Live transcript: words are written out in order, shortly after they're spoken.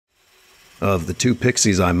Of the two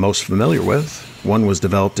Pixies I'm most familiar with, one was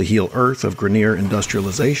developed to heal Earth of Grenier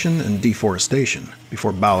industrialization and deforestation,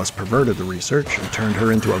 before Ballas perverted the research and turned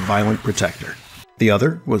her into a violent protector. The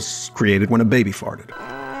other was created when a baby farted.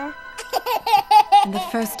 And the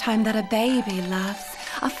first time that a baby laughs,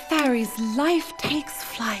 a fairy's life takes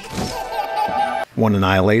flight. One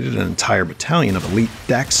annihilated an entire battalion of elite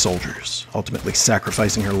Dax soldiers, ultimately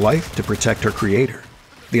sacrificing her life to protect her creator.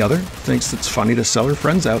 The other thinks it's funny to sell her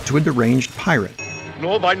friends out to a deranged pirate.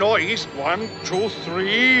 No by noise. 1, 2,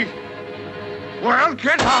 3. Well,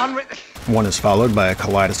 get on with it. One is followed by a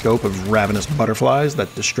kaleidoscope of ravenous butterflies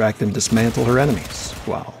that distract and dismantle her enemies,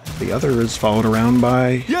 while the other is followed around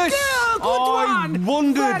by... Yes! Yeah, good I one.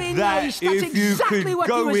 wondered Very that nice. That's if you exactly could what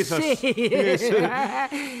go you were with us.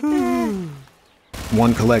 saying.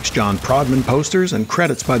 One collects John Prodman posters and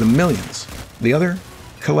credits by the millions. The other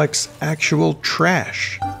collects actual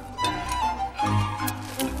trash.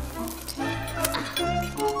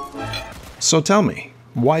 So tell me,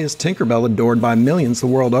 why is Tinkerbell adored by millions the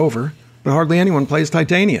world over, but hardly anyone plays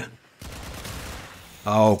Titania?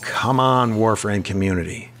 Oh, come on, Warframe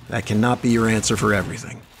community. That cannot be your answer for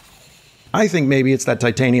everything. I think maybe it's that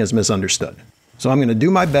Titania is misunderstood. So I'm going to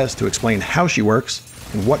do my best to explain how she works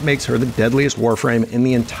and what makes her the deadliest Warframe in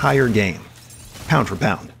the entire game. Pound for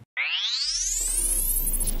pound.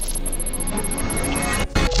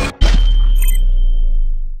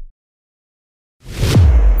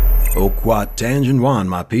 Oquat Tangent Wan,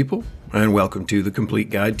 my people, and welcome to the complete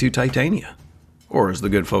guide to Titania. Or as the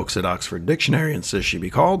good folks at Oxford Dictionary insist she be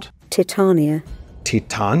called, Titania.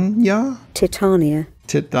 Titania? Titania.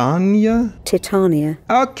 Titania? Titania.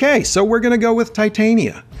 Okay, so we're gonna go with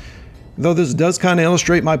Titania. Though this does kind of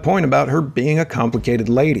illustrate my point about her being a complicated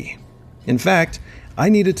lady. In fact, I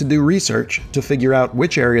needed to do research to figure out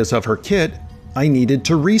which areas of her kit I needed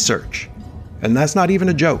to research. And that's not even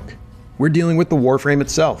a joke. We're dealing with the Warframe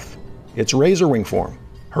itself, its Razorwing form,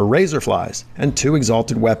 her Razorflies, and 2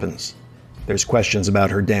 exalted weapons. There's questions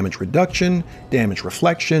about her damage reduction, damage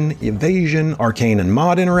reflection, evasion, arcane and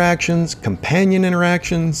mod interactions, companion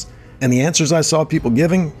interactions, and the answers I saw people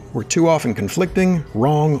giving were too often conflicting,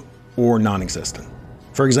 wrong, or non-existent.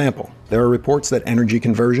 For example, there are reports that energy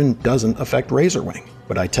conversion doesn't affect Razorwing,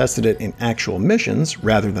 but I tested it in actual missions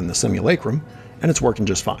rather than the simulacrum, and it's working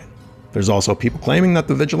just fine. There's also people claiming that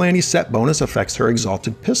the Vigilante set bonus affects her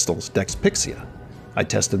exalted pistols, Dex Pixia. I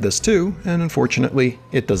tested this too, and unfortunately,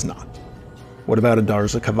 it does not. What about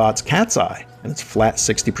Adarza Kavat's Cat's Eye and its flat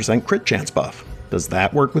 60% crit chance buff? Does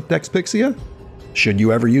that work with Dex Pixia? Should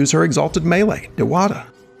you ever use her exalted melee, Diwata?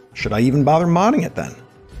 Should I even bother modding it then?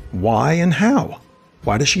 Why and how?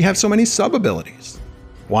 Why does she have so many sub-abilities?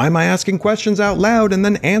 Why am I asking questions out loud and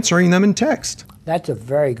then answering them in text? That's a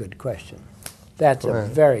very good question. That's a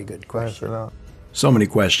very good question. So many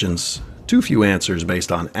questions, too few answers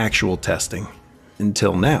based on actual testing.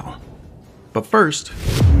 Until now. But first,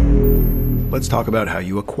 let's talk about how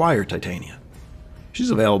you acquire Titania. She's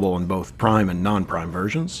available in both Prime and non-Prime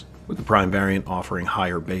versions, with the Prime variant offering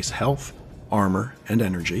higher base health, armor, and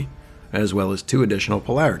energy, as well as 2 additional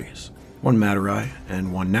polarities, 1 Materai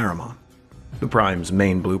and 1 Naramon. The Prime's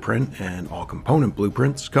main blueprint and all component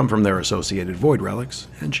blueprints come from their associated Void Relics,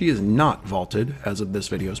 and she is not vaulted as of this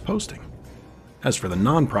video's posting. As for the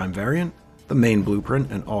non-Prime variant, the main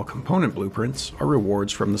blueprint and all component blueprints are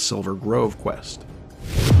rewards from the Silver Grove quest.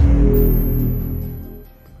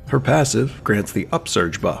 Her passive grants the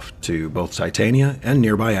Upsurge buff to both Titania and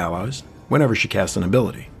nearby allies whenever she casts an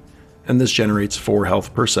ability, and this generates 4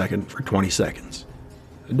 health per second for 20 seconds.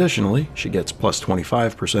 Additionally, she gets plus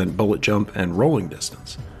 25% bullet jump and rolling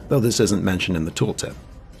distance, though this isn't mentioned in the tooltip.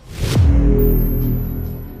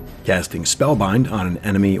 Casting Spellbind on an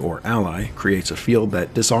enemy or ally creates a field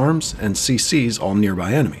that disarms and CCs all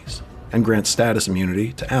nearby enemies, and grants status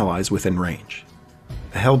immunity to allies within range.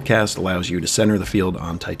 A held cast allows you to center the field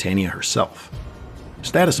on Titania herself.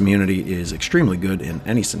 Status immunity is extremely good in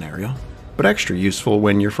any scenario, but extra useful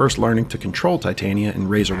when you're first learning to control Titania in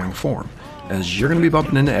Razorwing form, as you're going to be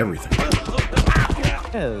bumping into everything.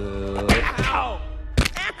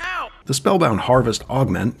 The Spellbound Harvest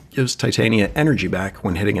Augment gives Titania energy back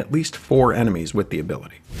when hitting at least 4 enemies with the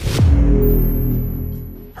ability.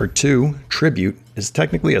 Her 2, Tribute, is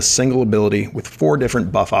technically a single ability with 4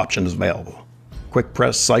 different buff options available. Quick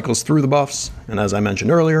Press cycles through the buffs, and as I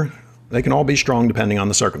mentioned earlier, they can all be strong depending on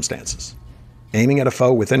the circumstances. Aiming at a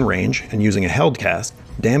foe within range and using a held cast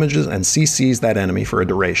damages and CCs that enemy for a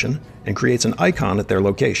duration and creates an icon at their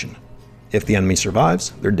location. If the enemy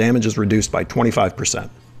survives, their damage is reduced by 25%.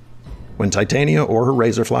 When Titania or her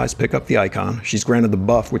Razorflies pick up the icon, she's granted the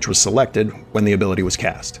buff which was selected when the ability was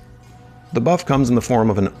cast. The buff comes in the form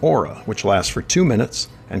of an aura, which lasts for 2 minutes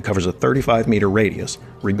and covers a 35-meter radius,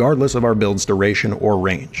 regardless of our build's duration or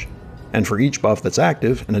range. And for each buff that's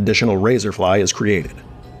active, an additional Razorfly is created.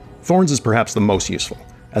 Thorns is perhaps the most useful,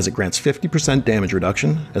 as it grants 50% damage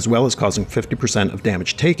reduction, as well as causing 50% of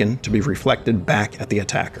damage taken to be reflected back at the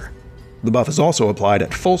attacker. The buff is also applied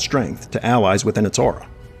at full strength to allies within its aura.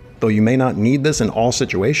 Though you may not need this in all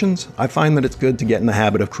situations, I find that it's good to get in the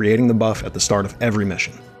habit of creating the buff at the start of every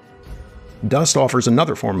mission. Dust offers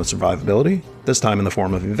another form of survivability, this time in the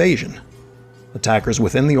form of evasion. Attackers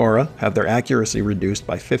within the aura have their accuracy reduced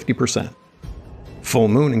by 50%. Full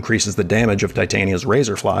Moon increases the damage of Titania's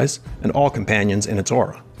Razorflies and all companions in its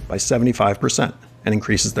aura by 75%, and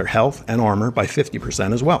increases their health and armor by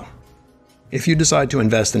 50% as well. If you decide to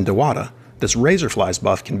invest in Diwata, this Razorflies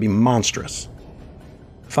buff can be monstrous.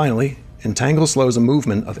 Finally, Entangle slows the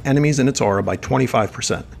movement of enemies in its aura by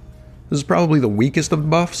 25%. This is probably the weakest of the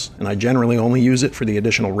buffs, and I generally only use it for the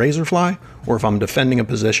additional Razorfly, or if I'm defending a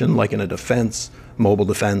position like in a defense, mobile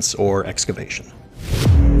defense, or excavation.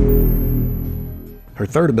 Her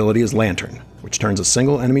third ability is Lantern, which turns a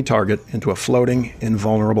single enemy target into a floating,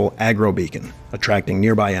 invulnerable aggro beacon, attracting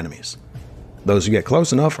nearby enemies. Those who get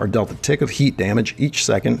close enough are dealt a tick of heat damage each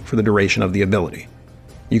second for the duration of the ability.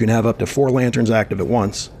 You can have up to 4 lanterns active at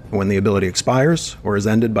once, and when the ability expires, or is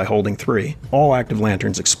ended by holding 3, all active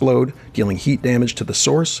lanterns explode, dealing heat damage to the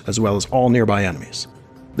source as well as all nearby enemies.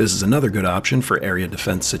 This is another good option for area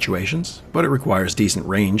defense situations, but it requires decent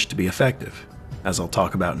range to be effective. As I'll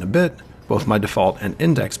talk about in a bit, both my default and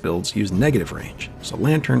index builds use negative range, so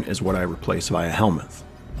Lantern is what I replace via Helminth.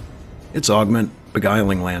 Its augment,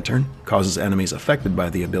 Beguiling Lantern, causes enemies affected by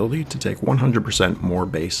the ability to take 100% more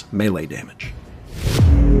base melee damage.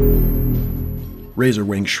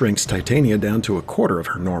 Razorwing shrinks Titania down to a quarter of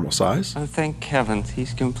her normal size. Oh, thank heavens,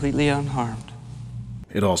 he's completely unharmed.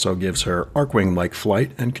 It also gives her Arcwing-like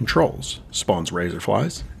flight and controls, spawns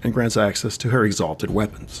Razorflies, and grants access to her exalted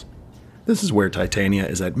weapons. This is where Titania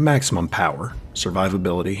is at maximum power,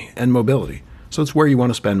 survivability, and mobility, so it's where you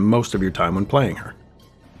want to spend most of your time when playing her.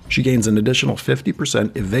 She gains an additional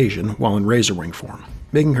 50% evasion while in Razorwing form,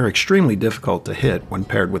 making her extremely difficult to hit when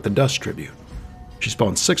paired with the Dust Tribute. She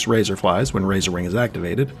spawns 6 Razorflies when Razorwing is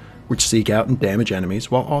activated, which seek out and damage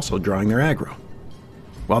enemies while also drawing their aggro.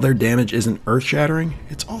 While their damage isn't earth-shattering,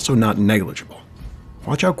 it's also not negligible.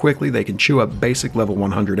 Watch how quickly they can chew up basic level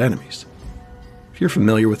 100 enemies. If you're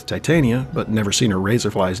familiar with Titania, but never seen her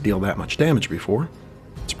Razorflies deal that much damage before,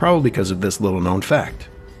 it's probably because of this little known fact.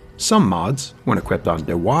 Some mods, when equipped on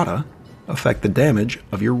Diwata, affect the damage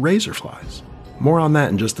of your Razorflies. More on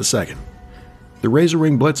that in just a second. The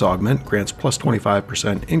Razorwing Blitz Augment grants plus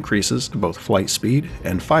 25% increases to both flight speed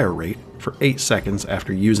and fire rate for 8 seconds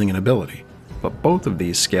after using an ability, but both of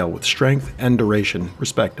these scale with strength and duration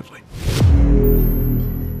respectively.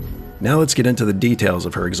 Now let's get into the details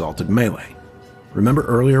of her Exalted Melee. Remember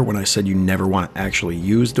earlier when I said you never want to actually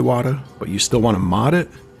use Diwata, but you still want to mod it?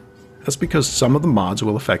 That's because some of the mods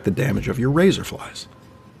will affect the damage of your Razorflies.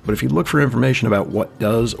 But if you look for information about what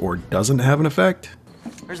does or doesn't have an effect...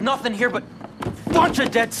 There's nothing here but a bunch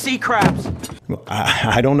of dead sea crabs! Well,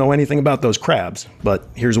 I don't know anything about those crabs, but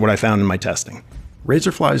here's what I found in my testing.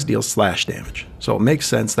 Razorflies deal slash damage, so it makes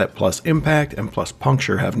sense that plus impact and plus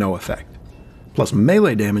puncture have no effect. Plus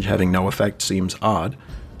melee damage having no effect seems odd,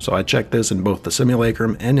 so I checked this in both the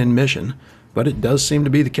Simulacrum and in Mission, but it does seem to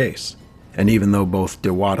be the case. And even though both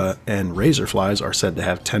Diwata and Razorflies are said to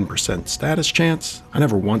have 10% status chance, I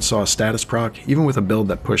never once saw a status proc, even with a build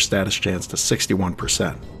that pushed status chance to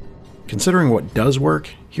 61%. Considering what does work,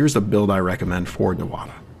 here's the build I recommend for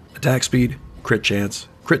Diwata. Attack speed, crit chance,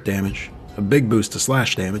 crit damage, a big boost to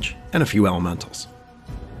slash damage, and a few elementals.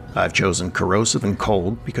 I've chosen Corrosive and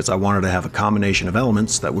Cold because I wanted to have a combination of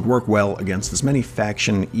elements that would work well against as many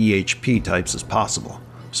faction EHP types as possible,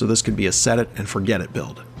 so this could be a set it and forget it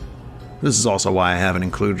build. This is also why I haven't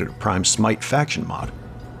included a Prime Smite faction mod.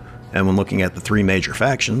 And when looking at the 3 major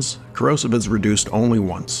factions, Corrosive is reduced only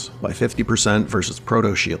once, by 50% versus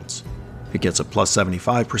Proto Shields. It gets a plus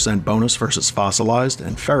 75% bonus versus Fossilized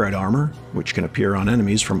and Ferrite armor, which can appear on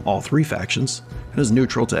enemies from all 3 factions, and is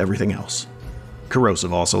neutral to everything else.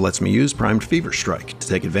 Corrosive also lets me use Primed Fever Strike to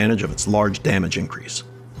take advantage of its large damage increase.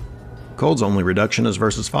 Cold's only reduction is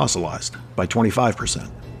versus Fossilized, by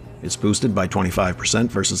 25%. It's boosted by 25%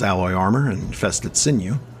 versus Alloy Armor and Infested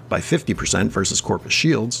Sinew, by 50% versus Corpus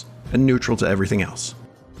Shields, and neutral to everything else.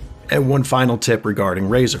 And one final tip regarding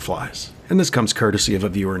Razorflies, and this comes courtesy of a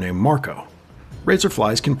viewer named Marco.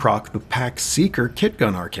 Razorflies can proc the Pack Seeker Kit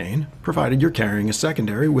Gun Arcane, provided you're carrying a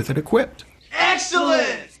secondary with it equipped.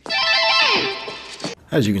 Excellent!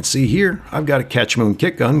 As you can see here, I've got a Catch Moon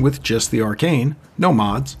kick gun with just the Arcane, no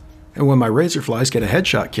mods, and when my Razorflies get a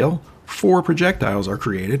headshot kill, 4 projectiles are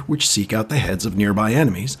created which seek out the heads of nearby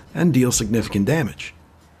enemies and deal significant damage.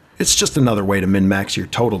 It's just another way to min-max your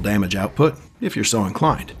total damage output, if you're so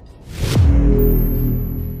inclined.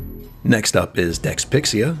 Next up is Dex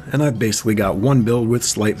Pixia, and I've basically got one build with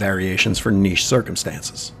slight variations for niche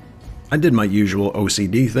circumstances. I did my usual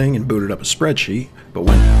OCD thing and booted up a spreadsheet, but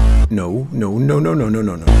No.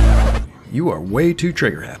 You are way too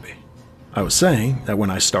trigger happy. I was saying that when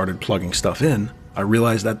I started plugging stuff in, I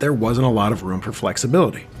realized that there wasn't a lot of room for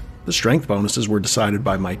flexibility. The strength bonuses were decided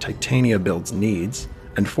by my Titania build's needs,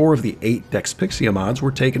 and 4 of the 8 Dex Pixia mods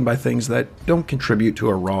were taken by things that don't contribute to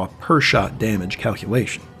a raw per-shot damage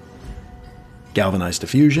calculation. Galvanized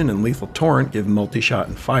Diffusion and Lethal Torrent give multi-shot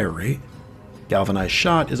and fire rate. Galvanized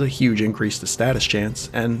Shot is a huge increase to status chance,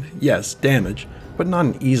 and yes, damage, but not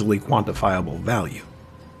an easily quantifiable value.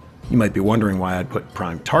 You might be wondering why I'd put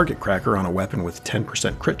Prime Target Cracker on a weapon with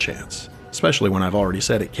 10% crit chance, especially when I've already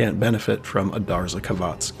said it can't benefit from Adarza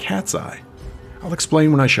Kavat's Cat's Eye. I'll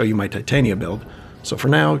explain when I show you my Titania build, so for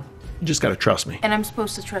now, you just gotta trust me. And I'm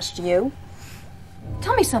supposed to trust you?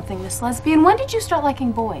 Tell me something, Miss Lesbian. When did you start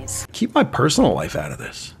liking boys? Keep my personal life out of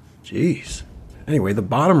this. Jeez. Anyway, the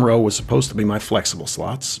bottom row was supposed to be my flexible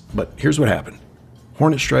slots, but here's what happened.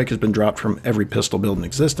 Hornet Strike has been dropped from every pistol build in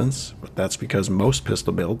existence, but that's because most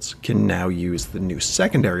pistol builds can now use the new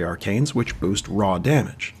secondary arcanes which boost raw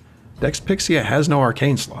damage. Dex Pixia has no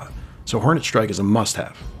arcane slot, so Hornet Strike is a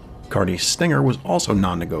must-have. Carney's Stinger was also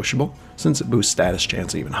non-negotiable, since it boosts status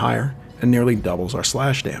chance even higher, and nearly doubles our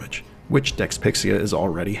slash damage, which Dex Pixia is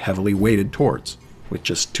already heavily weighted towards. With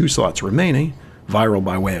just 2 slots remaining, Viral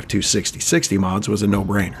by way of 2 60/60 mods was a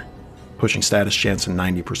no-brainer. Pushing status chance to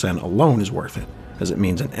 90% alone is worth it, as it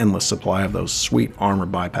means an endless supply of those sweet armor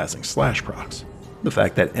bypassing slash procs. The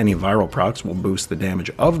fact that any viral procs will boost the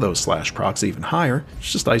damage of those slash procs even higher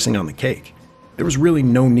is just icing on the cake. There was really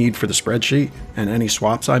no need for the spreadsheet, and any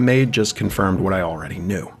swaps I made just confirmed what I already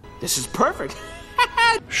knew. This is perfect.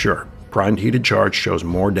 Sure, Primed Heated Charge shows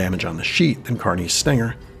more damage on the sheet than Carney's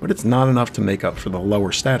Stinger, but it's not enough to make up for the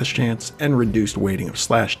lower status chance and reduced weighting of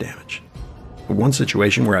slash damage. The one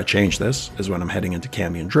situation where I change this is when I'm heading into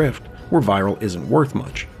Cambion Drift, where Viral isn't worth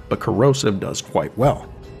much, but Corrosive does quite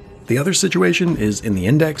well. The other situation is in the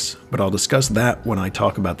Index, but I'll discuss that when I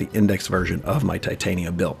talk about the Index version of my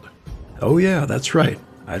Titania build. Oh yeah, that's right.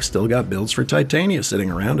 I've still got builds for Titania sitting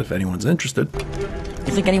around if anyone's interested.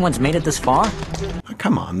 You think anyone's made it this far? Oh,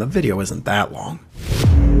 come on, the video isn't that long.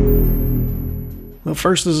 The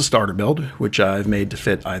first is a starter build, which I've made to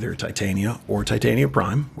fit either Titania or Titania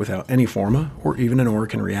Prime without any Forma or even an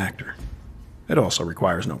Oricon reactor. It also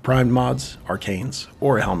requires no primed mods, arcanes,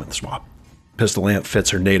 or a helmet swap. Pistol Amp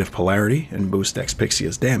fits her native polarity and boosts Dex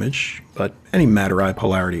Pixia's damage, but any Matter Eye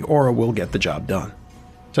polarity aura will get the job done.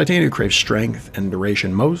 Titania craves strength and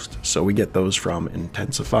duration most, so we get those from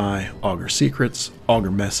Intensify, Augur Secrets,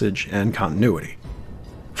 Augur Message, and Continuity.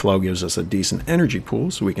 Flow gives us a decent energy pool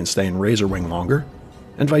so we can stay in Razorwing longer,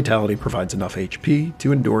 and Vitality provides enough HP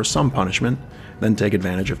to endure some punishment, then take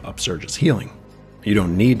advantage of Upsurge's healing. You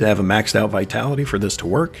don't need to have a maxed out Vitality for this to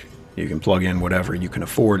work. You can plug in whatever you can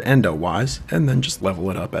afford endo-wise, and then just level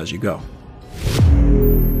it up as you go.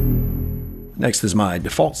 Next is my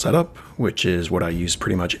default setup, which is what I use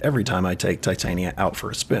pretty much every time I take Titania out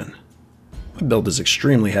for a spin. My build is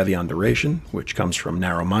extremely heavy on duration, which comes from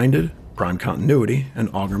Narrow-Minded, Prime Continuity,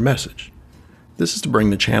 and Augur Message. This is to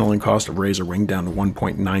bring the channeling cost of Razorwing down to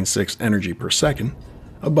 1.96 energy per second,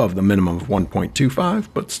 above the minimum of 1.25,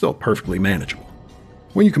 but still perfectly manageable.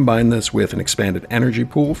 When you combine this with an expanded energy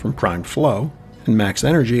pool from Primed Flow, and max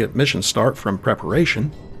energy at mission start from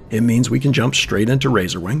Preparation, it means we can jump straight into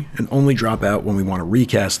Razorwing and only drop out when we want to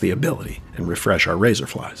recast the ability and refresh our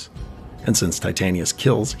Razorflies. And since Titania's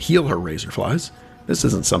kills heal her Razorflies, this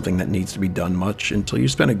isn't something that needs to be done much until you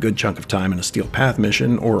spend a good chunk of time in a Steel Path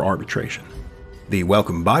mission or Arbitration. The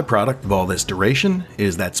welcome byproduct of all this duration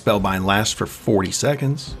is that Spellbind lasts for 40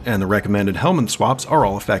 seconds, and the recommended helmet swaps are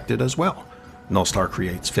all affected as well. Nullstar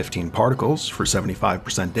creates 15 particles for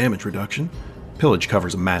 75% damage reduction, Pillage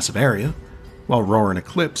covers a massive area, while Roar and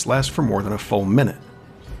Eclipse last for more than a full minute.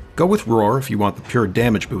 Go with Roar if you want the pure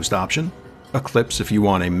damage boost option, Eclipse if you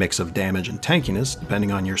want a mix of damage and tankiness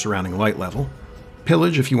depending on your surrounding light level,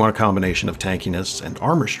 Pillage if you want a combination of tankiness and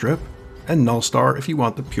armor strip, and Nullstar if you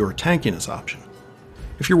want the pure tankiness option.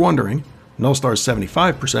 If you're wondering, Nullstar's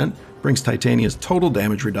 75% brings Titania's total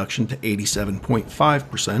damage reduction to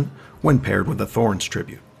 87.5% when paired with a Thorns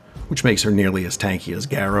tribute, which makes her nearly as tanky as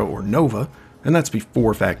Gara or Nova, and that's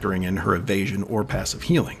before factoring in her evasion or passive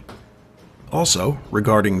healing. Also,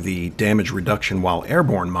 regarding the damage reduction while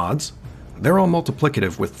airborne mods, they're all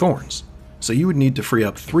multiplicative with thorns, so you would need to free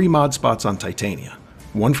up 3 mod spots on Titania,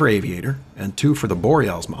 1 for Aviator and 2 for the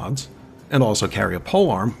Boreals mods, and also carry a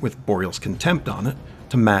polearm with Boreal's Contempt on it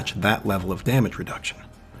to match that level of damage reduction.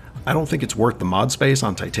 I don't think it's worth the mod space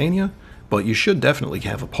on Titania, but you should definitely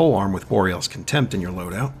have a polearm with Boreal's Contempt in your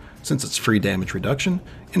loadout, since it's free damage reduction,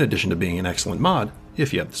 in addition to being an excellent mod,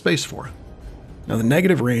 if you have the space for it. Now the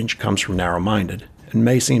negative range comes from narrow-minded, and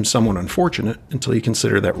may seem somewhat unfortunate until you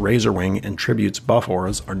consider that Razorwing and Tribute's buff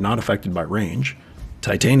auras are not affected by range.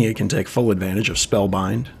 Titania can take full advantage of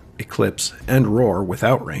Spellbind, Eclipse, and Roar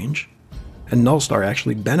without range, and Nullstar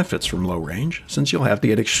actually benefits from low range, since you'll have to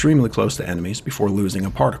get extremely close to enemies before losing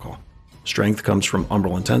a particle. Strength comes from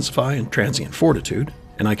Umbral Intensify and Transient Fortitude,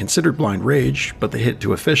 and I considered Blind Rage, but the hit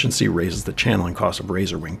to efficiency raises the channeling cost of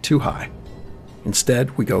Razorwing too high.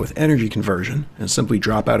 Instead, we go with Energy Conversion, and simply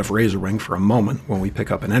drop out of Razorwing for a moment when we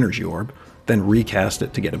pick up an Energy Orb, then recast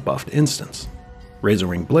it to get a buffed instance.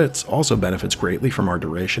 Razorwing Blitz also benefits greatly from our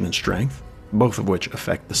Duration and Strength, both of which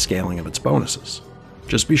affect the scaling of its bonuses.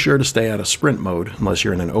 Just be sure to stay out of sprint mode unless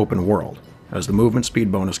you're in an open world, as the movement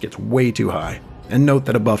speed bonus gets way too high, and note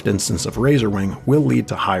that a buffed instance of Razorwing will lead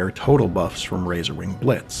to higher total buffs from Razorwing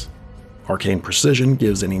Blitz. Arcane Precision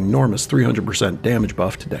gives an enormous 300% damage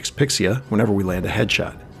buff to Dex Pixia whenever we land a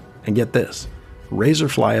headshot. And get this,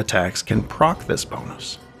 Razorfly attacks can proc this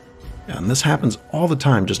bonus. And this happens all the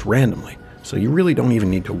time just randomly, so you really don't even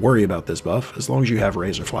need to worry about this buff as long as you have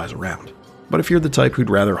Razorflies around. But if you're the type who'd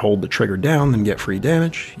rather hold the trigger down than get free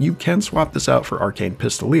damage, you can swap this out for Arcane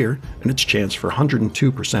Pistolier and its chance for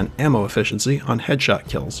 102% ammo efficiency on headshot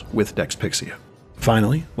kills with Dex Pixia.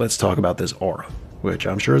 Finally, let's talk about this aura, which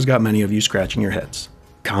I'm sure has got many of you scratching your heads.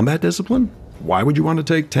 Combat Discipline? Why would you want to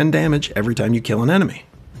take 10 damage every time you kill an enemy?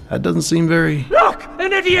 That doesn't seem very... Look!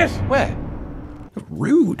 An idiot! Where?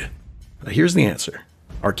 Rude. Here's the answer.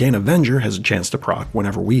 Arcane Avenger has a chance to proc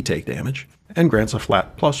whenever we take damage, and grants a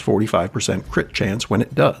flat plus 45% crit chance when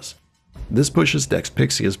it does. This pushes Dex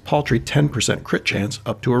Pixia's paltry 10% crit chance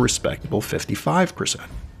up to a respectable 55%,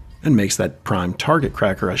 and makes that prime target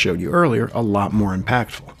cracker I showed you earlier a lot more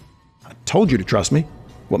impactful. I told you to trust me.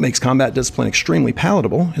 What makes Combat Discipline extremely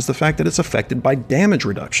palatable is the fact that it's affected by damage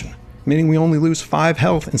reduction, meaning we only lose 5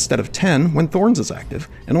 health instead of 10 when Thorns is active,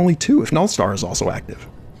 and only 2 if Nullstar is also active.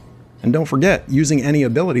 And don't forget, using any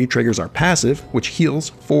ability triggers our passive, which heals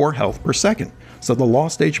 4 health per second, so the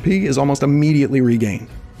lost HP is almost immediately regained.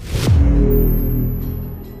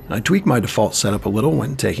 I tweak my default setup a little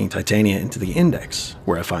when taking Titania into the Index,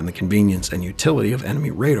 where I find the convenience and utility of enemy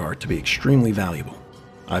radar to be extremely valuable.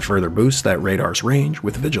 I further boost that radar's range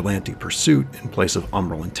with Vigilante Pursuit in place of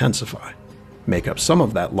Umbral Intensify, make up some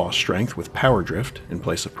of that lost strength with Power Drift in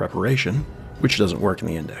place of Preparation, which doesn't work in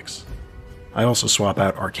the Index. I also swap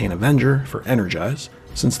out Arcane Avenger for Energize,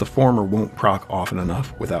 since the former won't proc often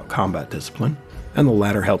enough without Combat Discipline, and the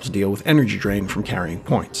latter helps deal with energy drain from carrying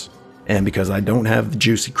points. And because I don't have the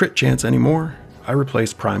juicy crit chance anymore, I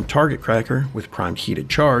replace Prime Target Cracker with Prime Heated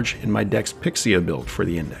Charge in my Dex Pixia build for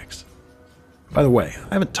the Index. By the way,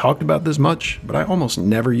 I haven't talked about this much, but I almost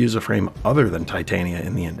never use a frame other than Titania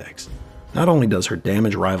in the Index. Not only does her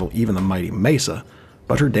damage rival even the mighty Mesa,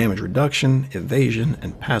 but her damage reduction, evasion,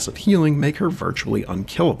 and passive healing make her virtually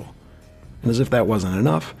unkillable. And as if that wasn't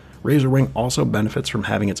enough, Razorwing also benefits from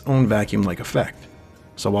having its own vacuum-like effect.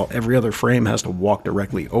 So while every other frame has to walk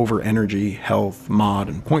directly over energy, health, mod,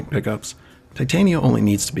 and point pickups, Titania only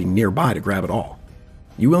needs to be nearby to grab it all.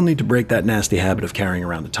 You will need to break that nasty habit of carrying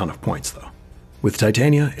around a ton of points though. With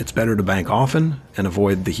Titania, it's better to bank often and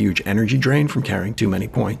avoid the huge energy drain from carrying too many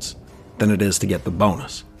points than it is to get the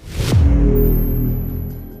bonus.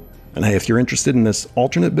 And hey, if you're interested in this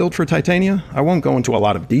alternate build for Titania, I won't go into a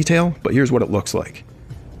lot of detail, but here's what it looks like.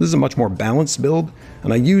 This is a much more balanced build,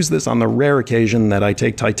 and I use this on the rare occasion that I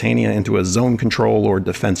take Titania into a zone control or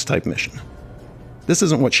defense type mission. This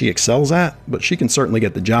isn't what she excels at, but she can certainly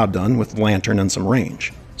get the job done with Lantern and some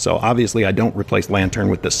range. So obviously I don't replace Lantern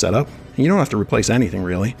with this setup, and you don't have to replace anything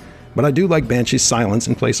really, but I do like Banshee's Silence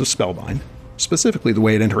in place of Spellbind, specifically the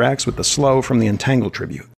way it interacts with the slow from the Entangle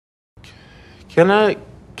tribute. Can I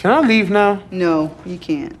leave now? No, you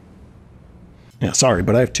can't. Yeah, sorry,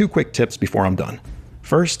 but I have 2 quick tips before I'm done.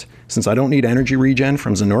 First, since I don't need energy regen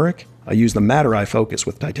from Zenuric, I use the Matter Eye focus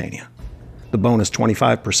with Titania. The bonus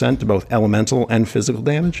 25% to both elemental and physical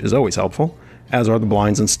damage is always helpful, as are the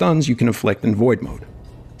blinds and stuns you can inflict in Void mode.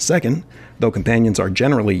 Second, though companions are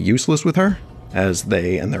generally useless with her, as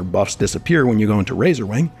they and their buffs disappear when you go into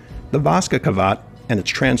Razorwing, the Vaska Kavat and its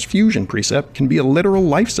transfusion precept can be a literal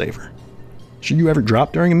lifesaver. Should you ever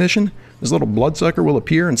drop during a mission, This little bloodsucker will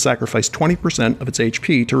appear and sacrifice 20% of its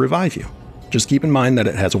HP to revive you. Just keep in mind that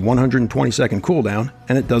it has a 120-second cooldown,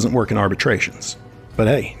 and it doesn't work in arbitrations. But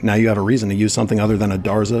hey, now you have a reason to use something other than a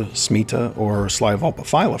Darza, Smita, or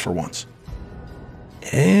Slyvalpaphyla for once.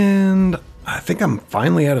 And I think I'm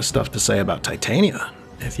finally out of stuff to say about Titania,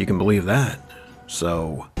 if you can believe that.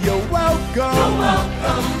 So... You're welcome. You're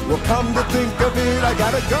welcome. Well, come to think of it, I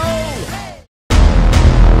gotta go.